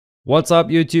What's up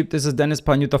YouTube, this is Dennis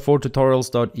Panuta for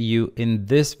tutorials.eu. In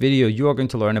this video you are going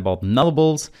to learn about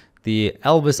nullables, the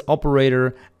Elvis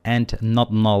operator and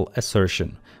non-null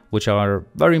assertion, which are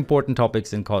very important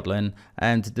topics in Kotlin,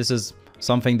 and this is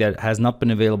something that has not been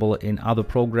available in other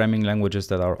programming languages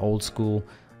that are old school,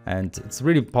 and it's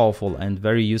really powerful and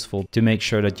very useful to make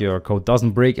sure that your code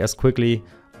doesn't break as quickly,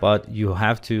 but you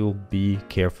have to be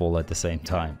careful at the same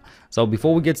time. So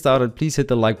before we get started, please hit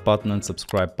the like button and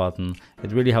subscribe button.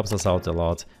 It really helps us out a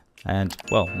lot. And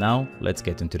well, now let's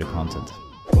get into the content.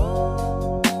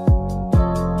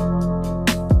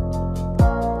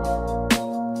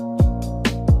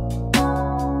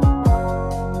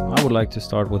 I would like to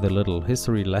start with a little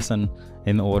history lesson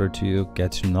in order to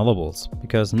get to nullables,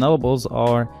 because nullables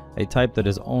are a type that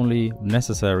is only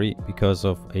necessary because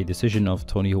of a decision of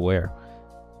Tony Ware,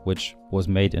 which was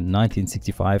made in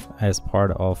 1965 as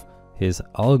part of his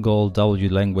Nullable Value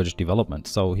language development.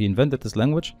 So he invented this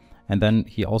language, and then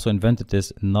he also invented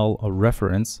this null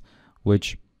reference,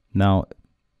 which now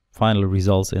finally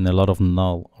results in a lot of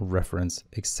null reference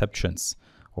exceptions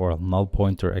or null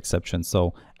pointer exceptions.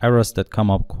 So errors that come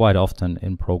up quite often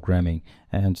in programming,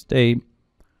 and they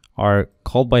are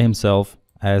called by himself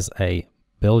as a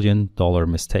billion-dollar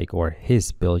mistake, or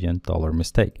his billion-dollar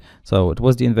mistake. So it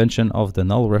was the invention of the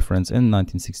null reference in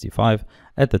 1965.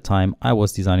 At the time, I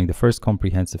was designing the first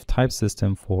comprehensive type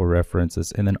system for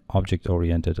references in an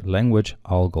object-oriented language,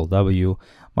 Nullable Value.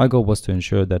 My goal was to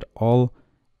ensure that all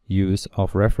use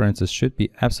of references should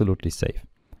be absolutely safe,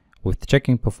 with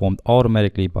checking performed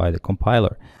automatically by the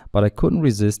compiler. But I couldn't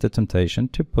resist the temptation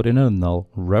to put in a null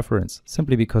reference,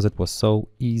 simply because it was so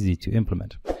easy to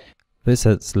implement. This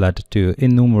has led to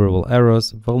innumerable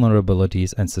errors,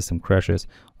 vulnerabilities, and system crashes,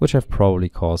 which have probably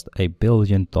caused $1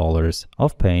 billion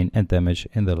of pain and damage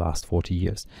in the last 40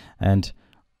 years. And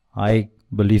I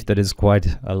believe that is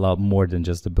quite a lot more than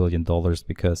just $1 billion,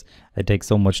 because it takes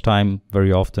so much time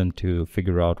very often to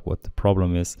figure out what the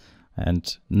problem is.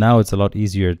 And now it's a lot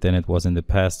easier than it was in the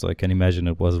past, so I can imagine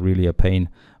it was really a pain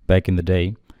back in the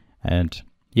day. And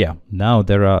yeah, now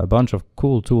there are a bunch of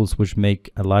cool tools which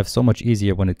make life so much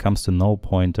easier when it comes to null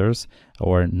pointers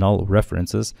or null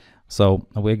references. So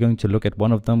we're going to look at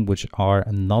one of them, which are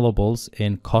nullables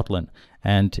in Kotlin.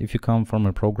 And if you come from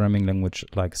a programming language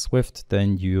like Swift,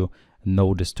 then you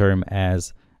know this term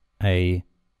as a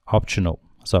optional.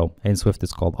 So in Swift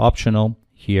it's called optional,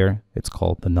 here it's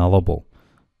called the nullable.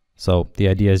 So the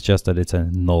idea is just that it's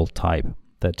a null type,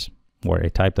 or a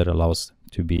type that allows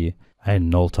to be a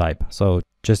null type. So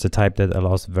just a type that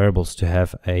allows variables to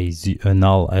have a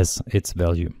null as its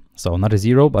value. So not a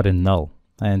zero, but a null.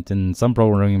 And in some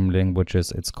programming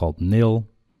languages, it's called nil,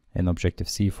 in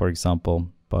Objective-C, for example,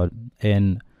 but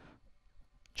in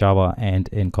Java and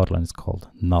in Kotlin, it's called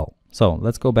null. So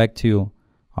let's go back to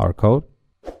our code.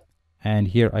 And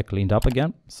here I cleaned up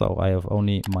again. So I have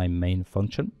only my main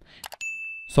function.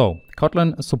 So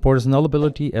Kotlin supports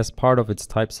nullability as part of its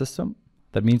type system.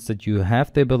 That means that you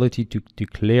have the ability to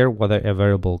declare whether a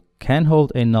variable can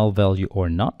hold a null value or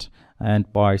not.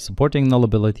 And by supporting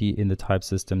nullability in the type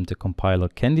system, the compiler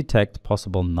can detect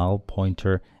possible null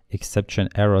pointer exception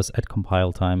errors at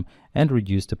compile time and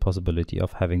reduce the possibility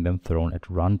of having them thrown at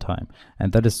runtime.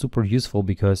 And that is super useful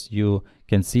because you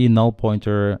can see null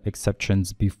pointer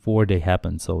exceptions before they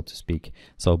happen, so to speak.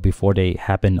 So before they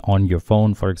happen on your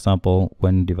phone, for example,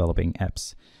 when developing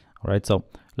apps. All right, so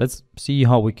let's see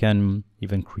how we can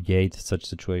even create such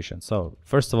situations. So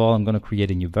first of all, I'm going to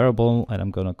create a new variable, and I'm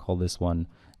going to call this one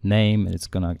name, and it's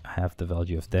going to have the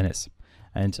value of Dennis.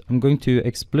 And I'm going to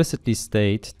explicitly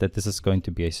state that this is going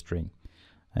to be a string.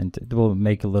 And it will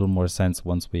make a little more sense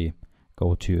once we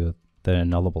go to the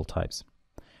nullable types.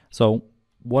 So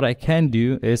what I can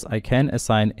do is I can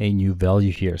assign a new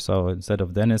value here. So instead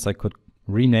of Dennis, I could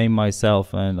rename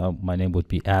myself, and my name would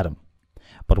be Adam.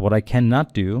 But what I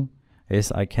cannot do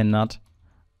is I cannot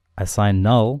assign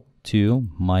null to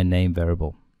my name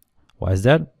variable. Why is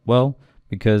that? Well,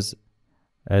 because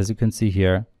as you can see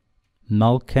here,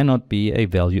 null cannot be a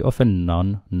value of a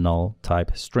non-null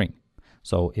type string.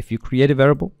 So if you create a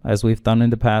variable, as we've done in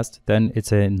the past, then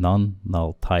it's a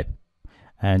non-null type.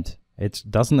 And it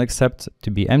doesn't accept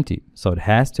to be empty, so it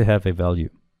has to have a value.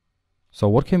 So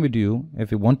what can we do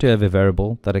if we want to have a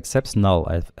variable that accepts null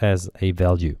as a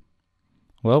value?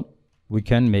 Well, we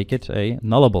can make it a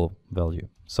nullable value.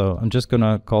 So I'm just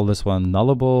gonna call this one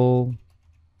nullable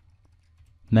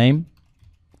name,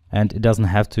 and it doesn't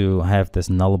have to have this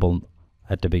nullable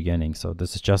at the beginning. So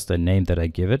this is just a name that I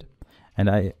give it,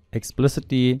 and I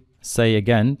explicitly say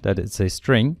again that it's a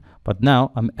string, but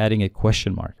now I'm adding a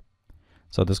question mark.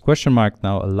 So this question mark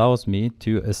now allows me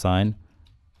to assign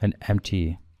an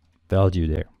empty value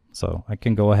there. So I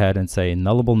can go ahead and say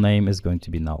nullable name is going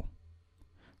to be null.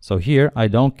 So here I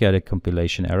don't get a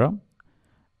compilation error,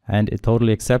 and it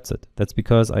totally accepts it. That's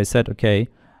because I said, okay,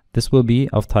 this will be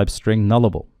of type string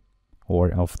nullable,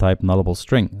 or of type nullable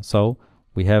string. So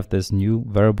we have this new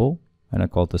variable, and I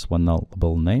call this one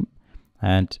nullable name,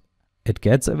 and it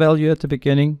gets a value at the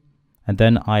beginning, and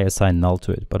then I assign null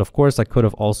to it. But of course I could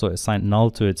have also assigned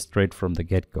null to it straight from the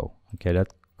get-go. Okay,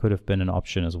 that could have been an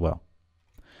option as well.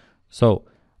 So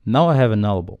now I have a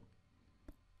nullable,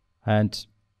 and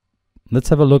let's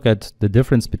have a look at the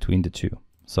difference between the two.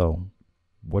 So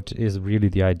what is really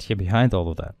the idea behind all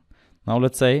of that? Now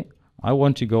let's say I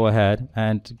want to go ahead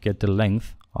and get the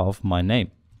length of my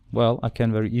name. Well, I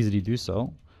can very easily do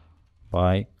so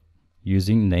by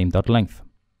using name.length.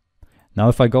 Now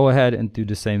if I go ahead and do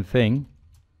the same thing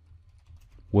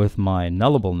with my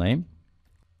nullable name,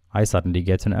 I suddenly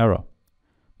get an error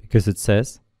because it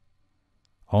says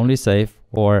only safe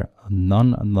or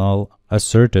non-null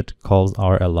asserted calls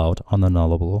are allowed on a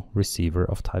nullable receiver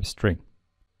of type string.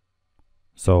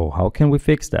 So how can we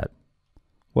fix that?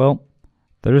 Well,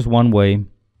 there is one way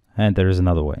and there is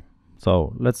another way.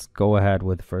 So let's go ahead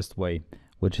with the first way,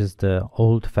 which is the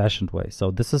old-fashioned way.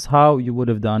 So this is how you would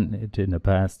have done it in the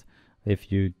past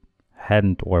if you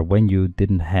hadn't, or when you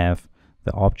didn't have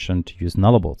the option to use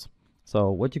nullables. So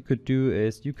what you could do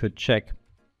is you could check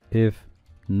if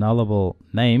nullable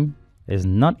name is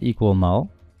not equal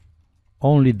null.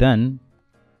 Only then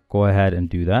go ahead and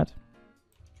do that,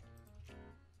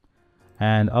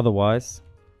 and otherwise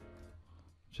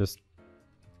just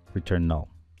return null.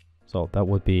 So that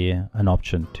would be an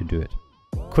option to do it.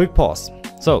 Quick pause.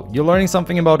 So you're learning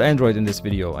something about Android in this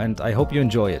video, and I hope you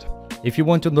enjoy it. If you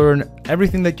want to learn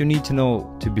everything that you need to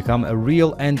know to become a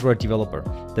real Android developer,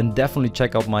 then definitely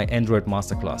check out my Android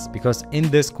Masterclass, because in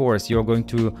this course you're going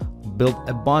to build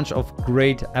a bunch of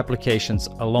great applications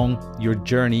along your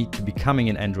journey to becoming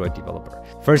an Android developer.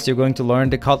 First, you're going to learn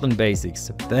the Kotlin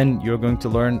basics. Then you're going to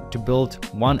learn to build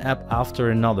one app after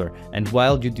another. And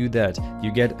while you do that,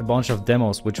 you get a bunch of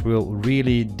demos which will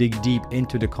really dig deep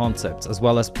into the concepts, as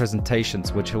well as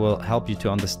presentations which will help you to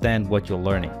understand what you're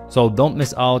learning. So don't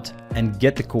miss out and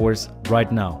get the course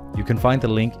right now. You can find the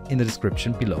link in the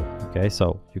description below. Okay,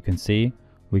 so you can see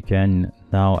we can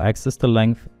now access the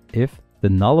length if the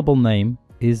nullable name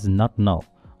is not null.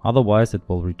 Otherwise it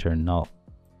will return null.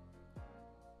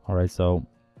 Alright, so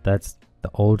that's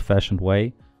the old-fashioned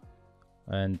way,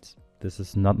 and this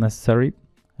is not necessary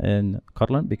in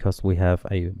Kotlin because we have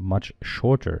a much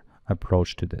shorter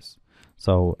approach to this.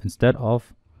 So instead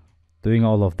of doing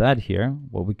all of that here,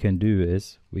 what we can do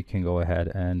is we can go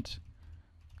ahead and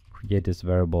create this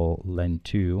variable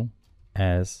len2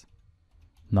 as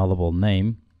nullable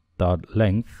name dot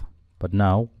length, but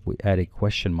now we add a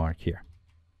question mark here.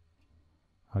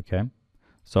 Okay,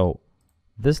 so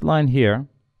this line here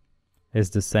is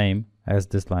the same as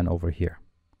this line over here.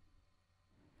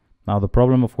 Now the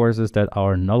problem, of course, is that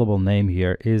our nullable name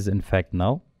here is in fact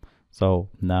null. So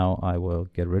now I will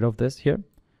get rid of this here,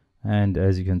 and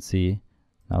as you can see,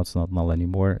 now it's not null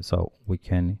anymore. So we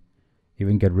can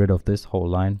even get rid of this whole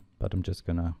line, but I'm just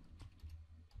gonna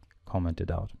comment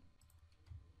it out.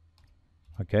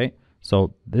 Okay,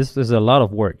 so this is a lot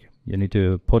of work. You need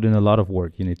to put in a lot of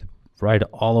work. You need to write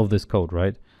all of this code,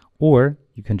 right? Or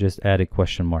you can just add a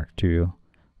question mark to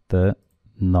the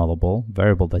nullable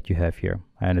variable that you have here,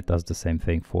 and it does the same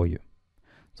thing for you.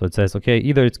 So it says, okay,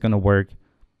 either it's going to work,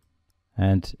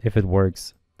 and if it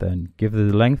works, then give it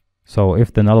the length. So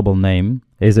if the nullable name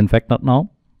is in fact not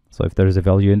null, so if there is a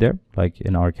value in there, like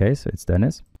in our case, it's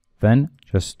Dennis, then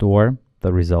just store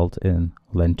the result in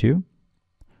len2,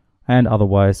 and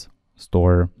otherwise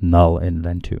store null in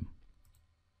len2.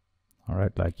 All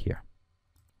right, like here.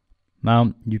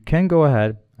 Now you can go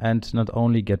ahead and not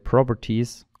only get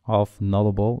properties of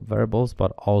nullable variables,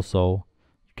 but also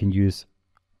you can use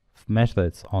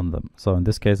methods on them. So in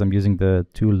this case, I'm using the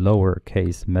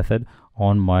toLowerCase method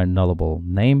on my nullable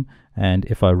name, and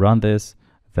if I run this,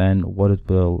 then what it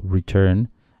will return,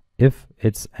 if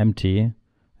it's empty,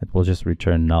 it will just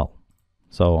return null.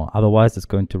 So otherwise it's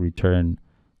going to return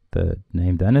the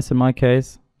name Dennis in my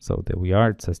case. So there we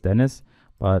are, it says Dennis,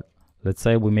 but let's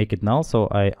say we make it null, so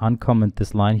I uncomment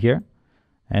this line here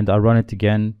and I run it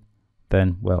again,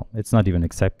 then, well, it's not even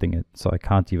accepting it, so I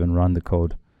can't even run the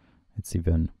code. It's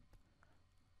even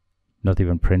not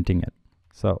even printing it.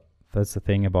 So that's the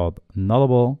thing about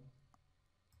nullable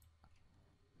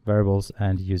variables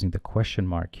and using the question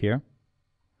mark here,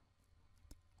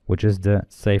 which is the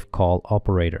safe call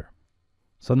operator.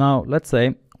 So now let's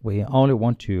say we only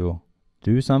want to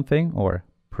do something or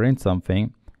print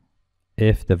something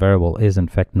if the variable is in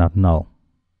fact not null.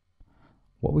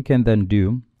 what we can then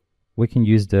do, we can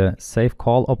use the save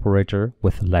call operator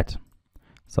with let.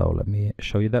 So let me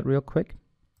show you that real quick.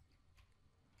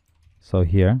 So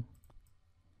here,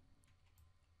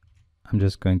 I'm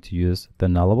just going to use the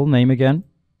nullable name again,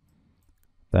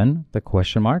 then the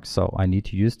question mark. So I need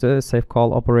to use the save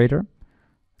call operator,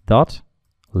 dot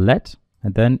let,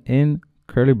 and then in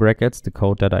curly brackets, the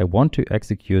code that I want to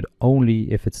execute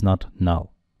only if it's not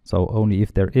null. So only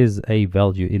if there is a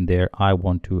value in there, I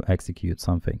want to execute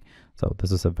something. So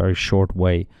this is a very short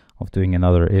way of doing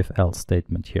another if-else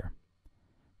statement here.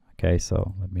 Okay,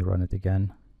 so let me run it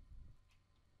again.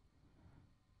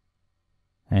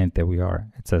 And there we are.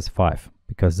 It says 5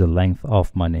 because the length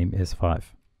of my name is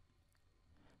 5.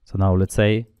 So now let's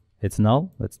say it's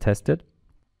null. Let's test it.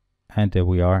 And there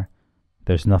we are.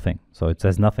 There's nothing. So it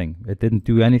says nothing. It didn't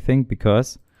do anything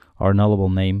because our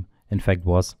nullable name in fact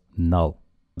was null.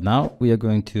 Now we are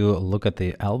going to look at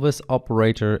the Elvis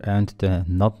operator and the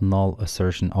NULL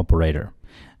Assertion operator.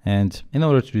 And in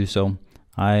order to do so,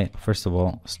 I first of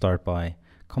all start by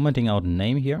commenting out a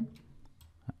name here,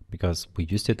 because we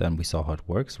used it and we saw how it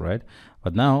works, right?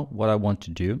 But now what I want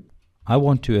to do, I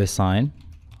want to assign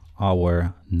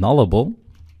our nullable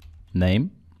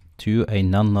name to a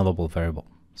non-nullable variable.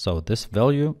 So this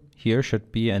value here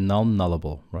should be a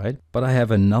non-nullable, right? But I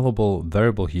have a nullable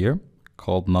variable here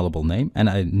called nullable name, and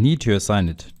I need to assign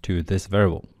it to this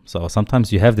variable. So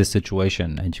sometimes you have this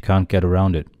situation and you can't get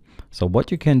around it. So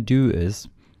what you can do is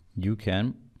you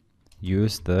can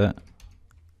use the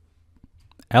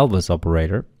Elvis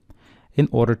operator in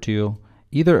order to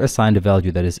either assign the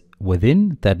value that is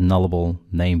within that nullable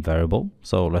name variable.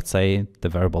 So let's say the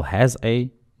variable has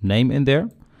a name in there,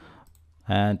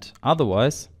 and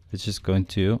otherwise it's just going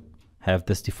to have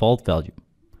this default value.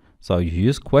 So you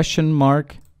use question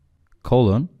mark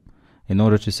colon in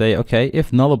order to say, okay,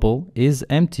 if nullable is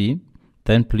empty,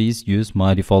 then please use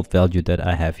my default value that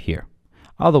I have here.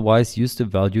 Otherwise, use the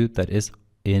value that is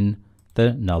in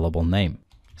the nullable name.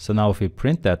 So now if we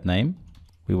print that name,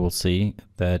 we will see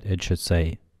that it should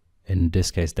say, in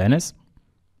this case, Dennis,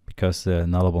 because the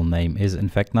nullable name is in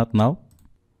fact not null.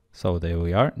 So there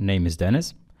we are, name is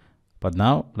Dennis. But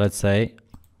now let's say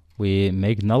we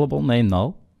make nullable name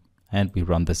null and we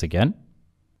run this again.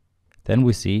 Then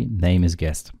we see name is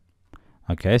guessed.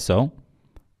 Okay, so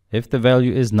if the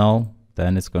value is null,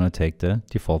 then it's going to take the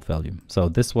default value. So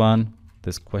this one,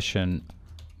 this question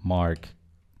mark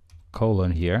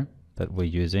colon here that we're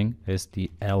using is the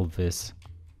Elvis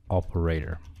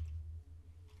operator.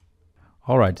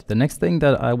 All right, the next thing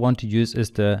that I want to use is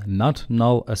the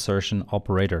NuLL Assertion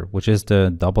operator, which is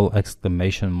the double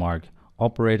exclamation mark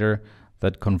operator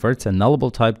that converts a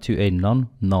nullable type to a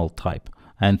non-null type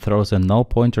and throws a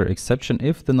NullPointerException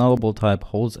if the nullable type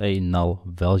holds a null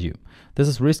value. This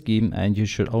is risky and you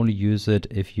should only use it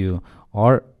if you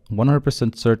are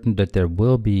 100% certain that there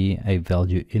will be a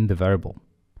value in the variable.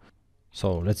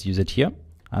 So let's use it here.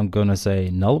 I'm gonna say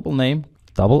nullable name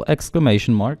double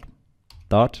exclamation mark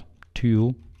dot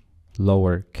to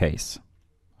lowercase.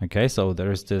 Okay, so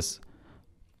there is this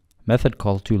method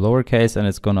called to lowercase and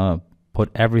it's gonna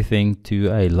put everything to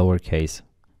a lowercase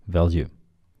value.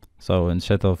 So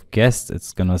instead of guessed,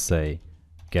 it's gonna say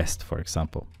guessed, for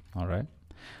example. All right.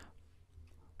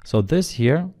 So this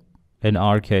here, in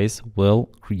our case, will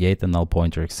create a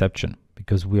NullPointerException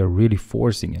because we are really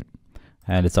forcing it.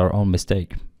 And it's our own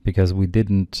mistake because we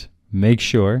didn't make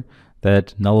sure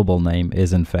that nullable name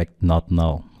is in fact not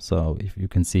null. So if you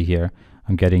can see here,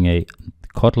 I'm getting a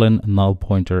Kotlin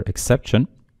NullPointerException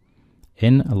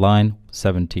in line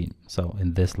 17. So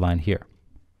in this line here.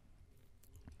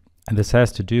 And this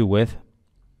has to do with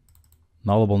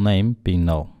nullable name being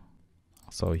null.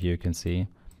 So here you can see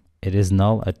it is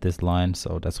null at this line,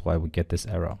 so that's why we get this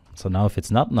error. So now if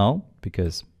it's not null,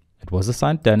 because it was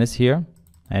assigned Dennis here,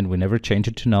 and we never change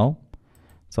it to null.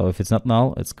 So if it's not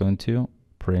null, it's going to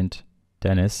print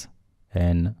Dennis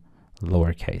in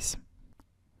lowercase.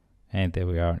 And there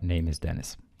we are, name is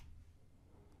Dennis.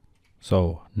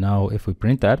 So now if we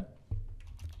print that,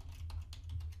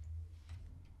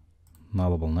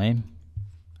 nullable name,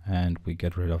 and we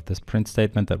get rid of this print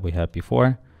statement that we had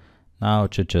before, now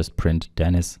it should just print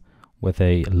Dennis with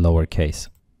a lowercase.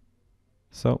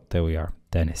 So there we are,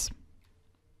 Dennis.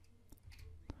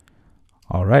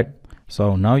 All right,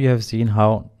 so now you have seen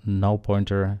how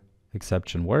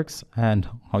NullPointerException works and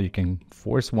how you can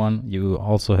force one. You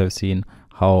also have seen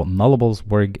how nullables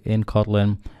work in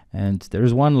Kotlin. And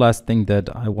there's one last thing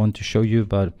that I want to show you,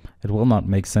 but it will not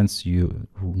make sense to you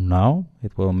now.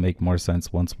 It will make more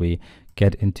sense once we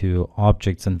get into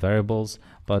objects and variables.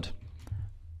 But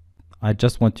I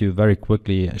just want to very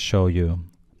quickly show you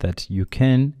that you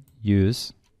can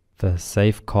use the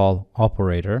safe call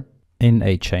operator in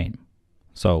a chain.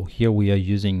 So here we are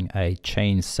using a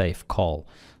chain safe call,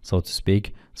 so to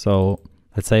speak. So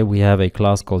let's say we have a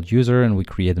class called user and we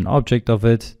create an object of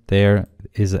it. There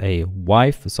is a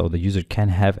wife, so the user can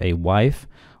have a wife,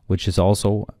 which is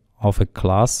also of a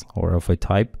class or of a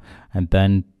type, and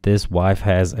then this wife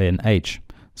has an age.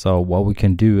 So what we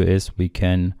can do is we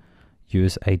can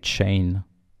use a chain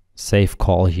safe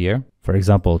call here. For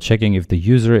example, checking if the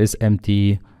user is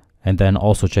empty, and then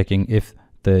also checking if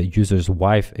the user's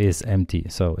wife is empty,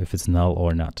 so if it's null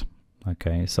or not.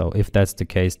 Okay, so if that's the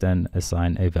case, then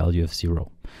assign a value of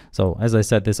 0. So as I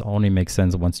said, this only makes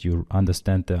sense once you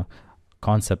understand the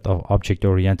concept of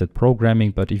object-oriented programming,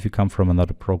 but if you come from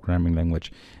another programming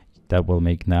language, that will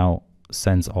make now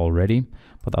sense already.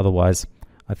 But otherwise,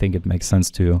 I think it makes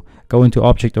sense to go into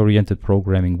object-oriented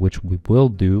programming, which we will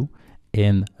do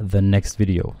in the next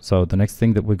video. So the next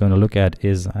thing that we're going to look at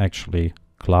is actually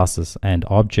classes and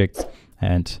objects,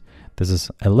 and this is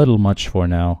a little much for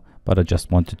now, but I just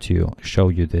wanted to show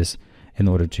you this in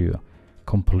order to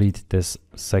complete this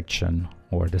section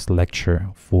or this lecture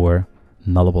for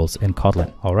nullables in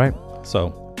Kotlin. All right,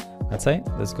 so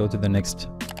let's go to the next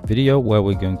video where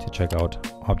we're going to check out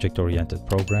object-oriented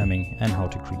programming and how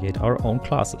to create our own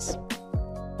classes.